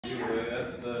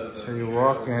So you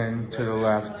walk in, to the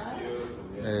left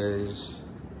is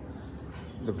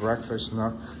the breakfast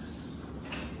nook.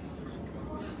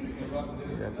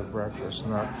 You got the breakfast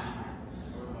nook.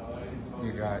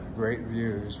 You got great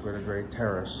views with a great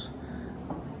terrace,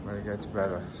 but it gets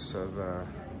better. So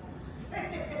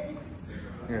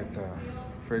you got the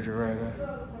refrigerator.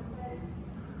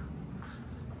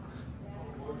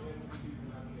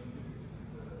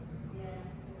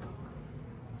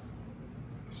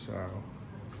 So,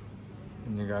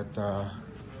 and you got the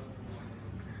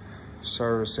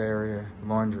service area,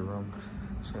 laundry room.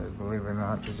 So believe it or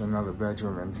not, there's another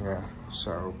bedroom in here.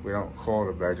 So we don't call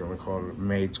it a bedroom, we call it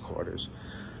maid's quarters.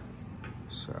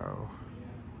 So,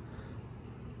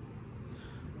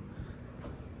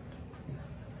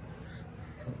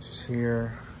 just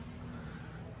here.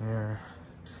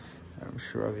 I'm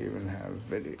sure they even have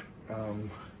video,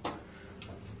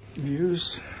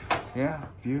 views. Yeah,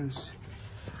 views.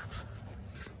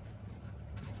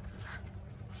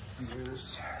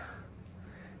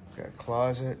 Got a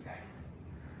closet.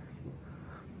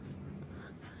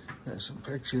 Got some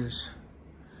pictures.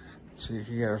 So you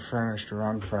can get it furnished or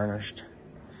unfurnished.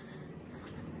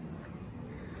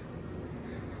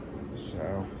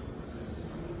 So,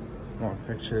 more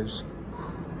pictures.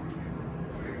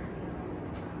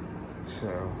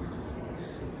 So,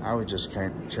 I would just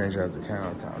change out the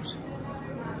countertops.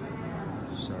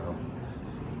 So,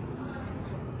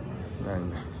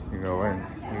 then you go in,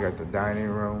 you got the dining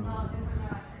room.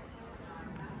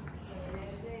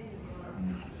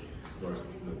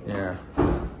 Yeah,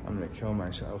 I'm gonna kill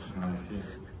myself.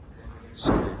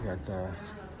 So you got the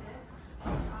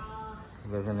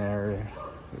living area.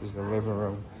 This is the living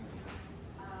room.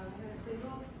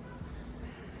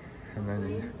 And then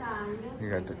you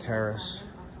got the terrace.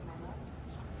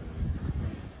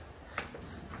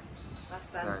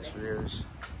 Nice views.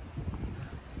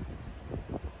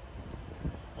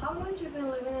 How long have you been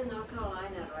living in North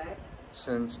Carolina, right?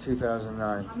 Since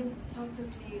 2009. How many total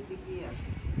the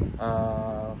years? 15.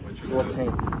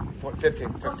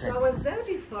 Oh, so I was there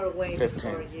before, way 15.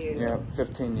 before you. Yeah,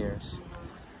 15 years.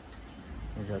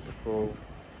 We got the pool.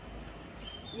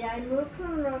 Yeah, I moved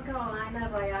from North Carolina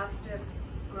right after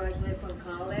graduating from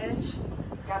college.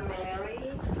 Got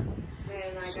married.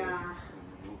 Then I got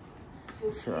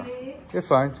two kids. You're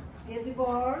fine. Get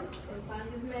divorced and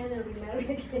find this man and remarry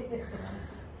again.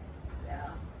 Yeah.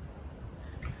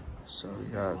 So we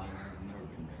got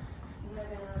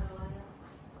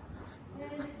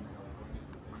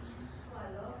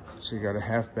you got a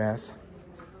half bath.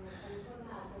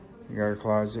 You got a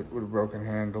closet with a broken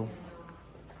handle.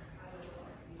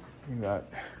 You got,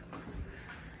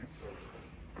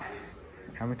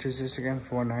 how much is this again?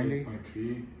 $490?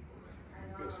 8.3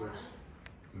 pesos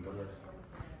in dollars.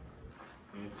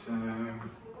 It's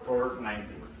 $490.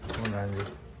 $490.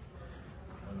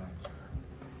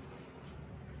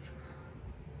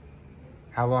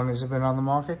 How long has it been on the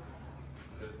market?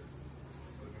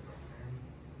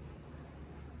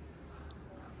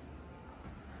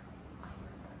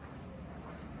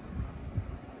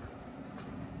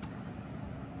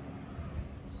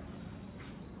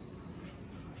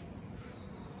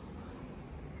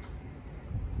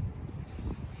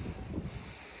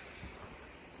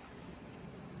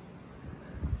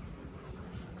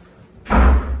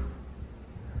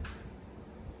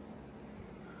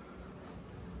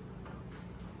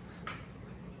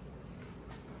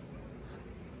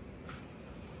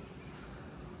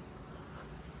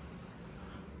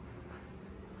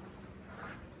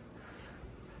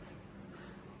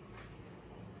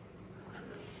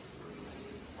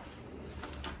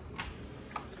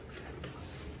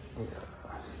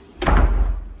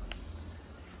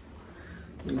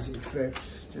 Easy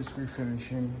fix, just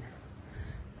refinishing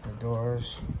the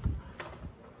doors.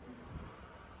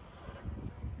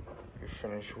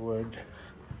 Refinish wood.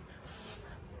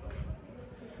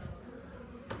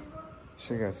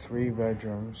 So you got 3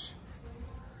 bedrooms.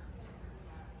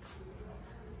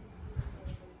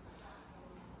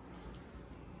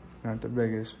 Not the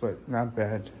biggest, but not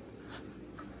bad.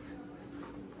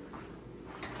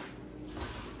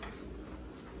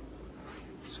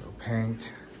 So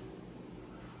paint.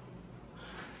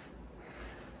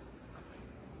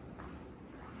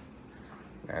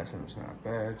 Bathroom's not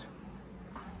bad.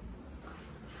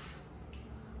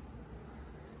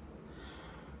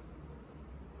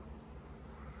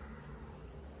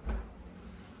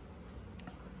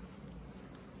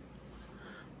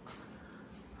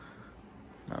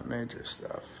 Not major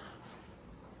stuff.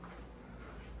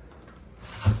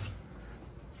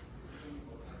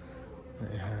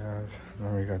 They have,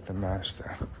 then we got the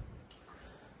master.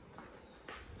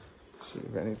 See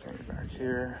if anything back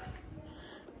here.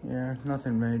 Yeah,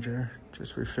 nothing major.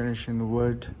 Just refinishing the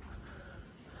wood.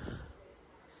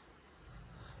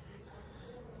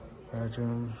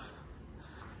 Bedroom.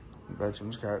 The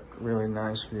bedroom's got really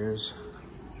nice views.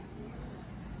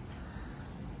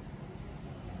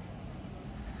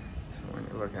 So when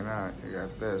you're looking out, you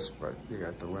got this, but you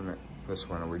got the window. This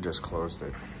window, we just closed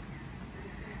it.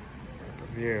 Got the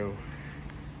view.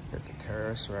 Got the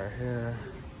terrace right here.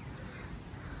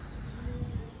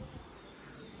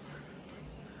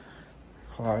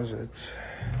 Closets.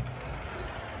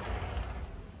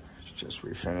 It's just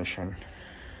refinishing.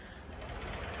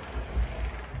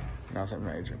 Nothing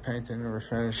major. Painting and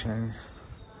refinishing.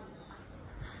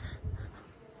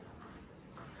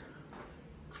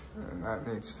 And that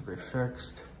needs to be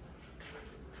fixed.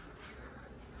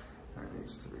 That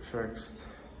needs to be fixed.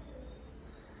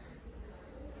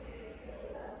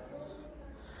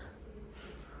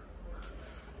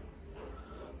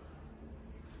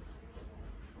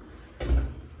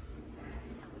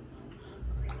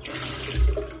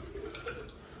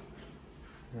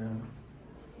 Yeah.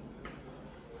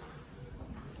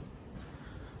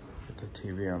 Put the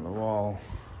TV on the wall.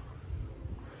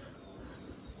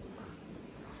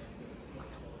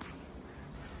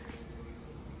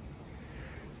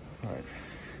 Right.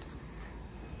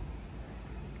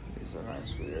 These are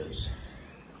nice views.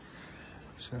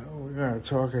 So we gotta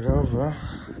talk it over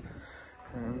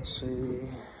and see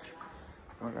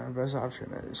what our best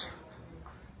option is.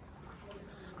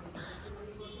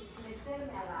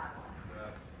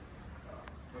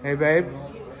 Hey babe,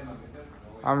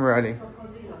 I'm ready.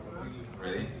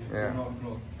 Ready? Yeah.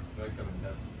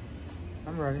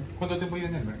 I'm ready. ¿Cuánto tiempo llevas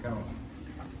en el mercado?